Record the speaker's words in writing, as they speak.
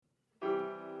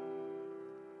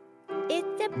It's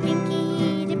the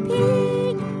Pinky the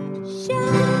Pig Show.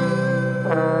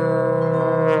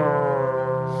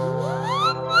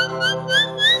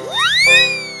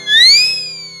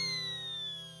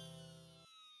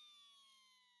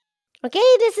 Okay,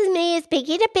 this is me, it's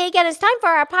Pinky the Pig, and it's time for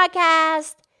our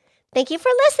podcast. Thank you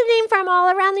for listening from all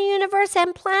around the universe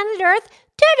and planet Earth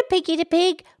to the Pinky the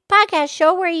Pig podcast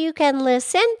show where you can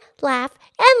listen, laugh,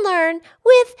 and learn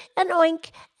with an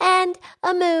oink and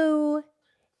a moo.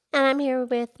 And I'm here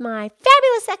with my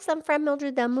fabulous, excellent friend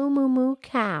Mildred the Moo Moo Moo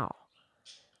Cow.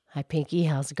 Hi, Pinky.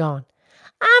 How's it going?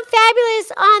 I'm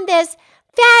fabulous on this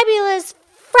fabulous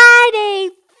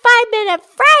Friday, 5-Minute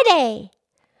Friday.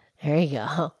 There you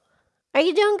go. Are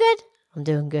you doing good? I'm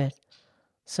doing good.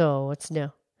 So, what's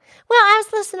new? Well, I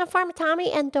was listening to Farmer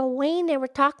Tommy and Dwayne. They were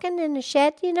talking in the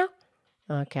shed, you know.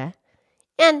 Okay.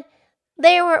 And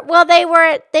they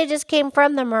just came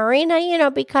from the marina, you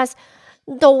know, because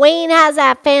Dwayne has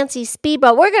that fancy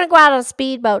speedboat. We're going to go out on a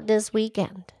speedboat this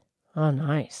weekend. Oh,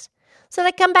 nice. So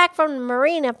they come back from the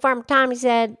marina. Farmer Tommy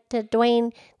said to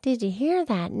Dwayne, "Did you hear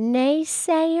that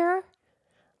naysayer?"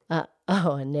 A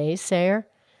naysayer?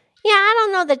 Yeah, I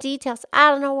don't know the details. I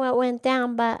don't know what went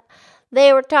down, but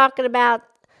they were talking about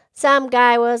some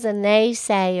guy was a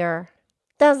naysayer.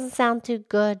 Doesn't sound too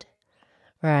good.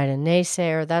 Right, a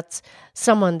naysayer, that's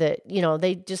someone that, you know,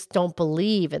 they just don't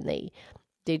believe and they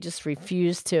just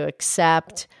refuse to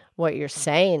accept what you're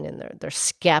saying and they're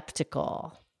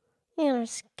skeptical. Yeah, they're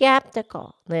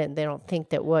skeptical. They don't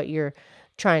think that what you're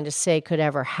trying to say could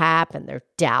ever happen. They're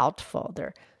doubtful.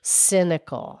 They're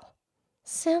cynical.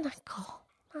 Cynical.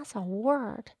 That's a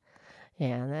word.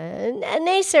 Yeah, and a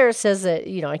naysayer says that,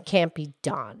 you know, it can't be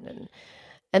done.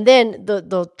 And then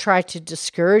they'll try to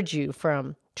discourage you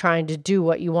from trying to do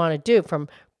what you want to do, from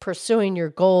pursuing your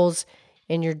goals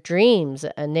and your dreams.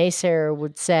 A naysayer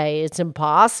would say it's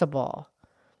impossible.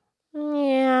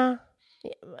 Yeah.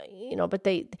 You know, but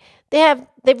they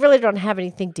really don't have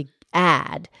anything to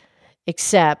add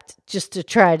except just to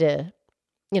try to,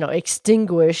 you know,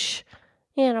 extinguish,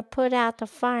 You know, put out the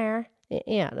fire.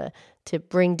 yeah, to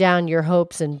bring down your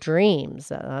hopes and dreams.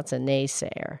 That's a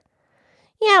naysayer.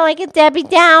 Yeah, like a Debbie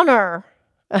Downer.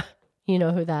 You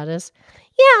know who that is?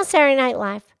 Yeah, Saturday Night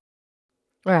Live.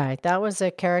 Right. That was a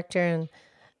character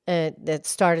that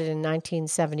started in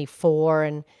 1974,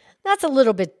 and that's a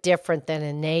little bit different than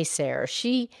a naysayer.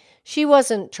 She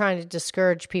wasn't trying to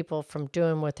discourage people from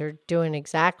doing what they're doing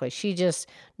exactly. She just,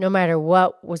 no matter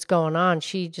what was going on,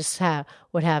 she just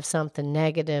would have something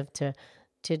negative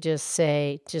to just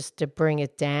say, just to bring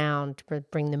it down, to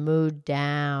bring the mood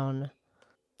down,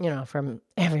 you know, from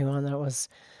everyone that was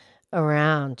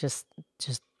around, just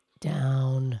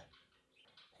down.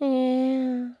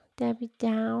 Yeah, Debbie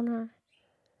Downer.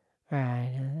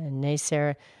 Right, and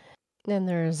naysayer. Then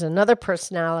there's another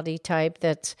personality type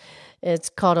it's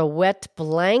called a wet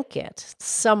blanket,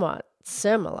 somewhat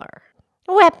similar.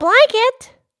 A wet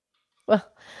blanket? Well,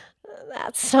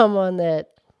 that's someone that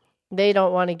they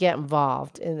don't want to get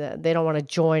involved they don't want to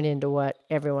join into what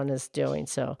everyone is doing.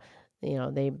 So, you know,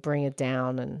 they bring it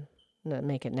down and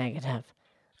make it negative.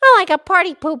 Oh, like a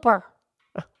party pooper.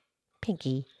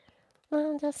 Pinky.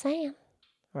 Well, I'm just saying.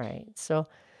 Right. So,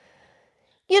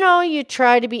 you know, you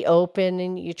try to be open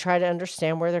and you try to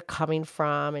understand where they're coming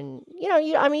from. And, you know,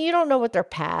 you don't know what their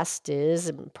past is.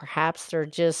 And perhaps they're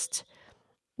just,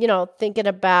 you know, thinking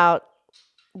about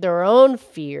their own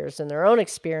fears and their own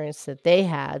experience that they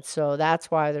had. So that's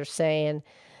why they're saying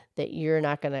that you're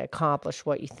not going to accomplish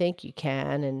what you think you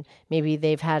can. And maybe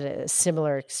they've had a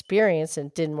similar experience and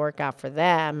it didn't work out for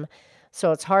them.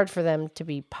 So it's hard for them to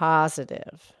be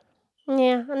positive.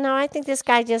 Yeah, no, I think this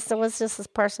guy was just his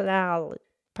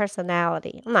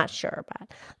personality. I'm not sure, but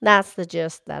that's the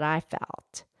gist that I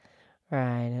felt.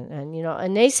 Right. And you know, a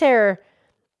naysayer,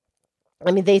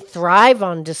 I mean, they thrive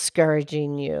on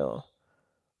discouraging you.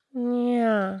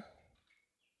 Yeah.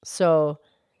 So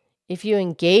if you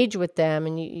engage with them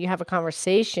and you have a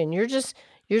conversation, you're just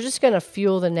going to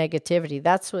fuel the negativity.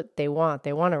 That's what they want.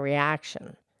 They want a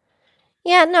reaction.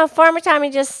 Yeah, no, Farmer Tommy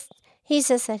he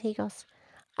just said, he goes,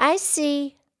 "I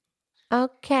see.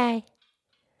 Okay."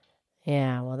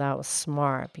 Yeah, well, that was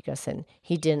smart because then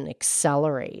he didn't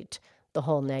accelerate the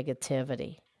whole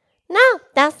negativity. No,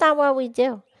 that's not what we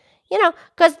do. You know,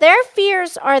 because their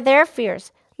fears are their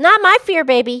fears. Not my fear,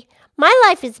 baby. My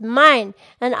life is mine,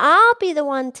 and I'll be the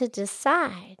one to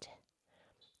decide.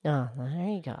 Oh, there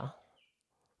you go.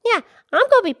 Yeah, I'm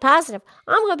going to be positive.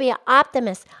 I'm going to be an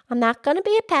optimist. I'm not going to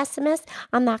be a pessimist.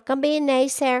 I'm not going to be a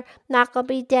naysayer. I'm not going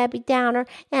to be Debbie Downer.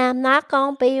 And I'm not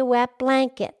going to be a wet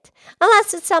blanket.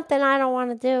 Unless it's something I don't want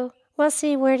to do. Well,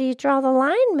 see, where do you draw the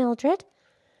line, Mildred?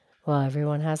 Well,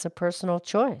 everyone has a personal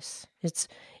choice. It's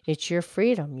your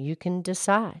freedom. You can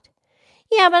decide.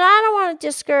 Yeah, but I don't want to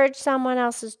discourage someone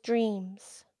else's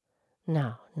dreams.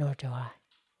 No, nor do I.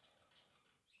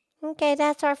 Okay,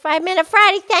 that's our 5-Minute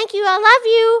Friday. Thank you. I love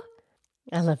you.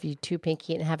 I love you too,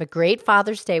 Pinky, and have a great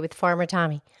Father's Day with Farmer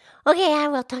Tommy. Okay, I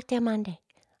will talk to you Monday.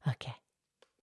 Okay.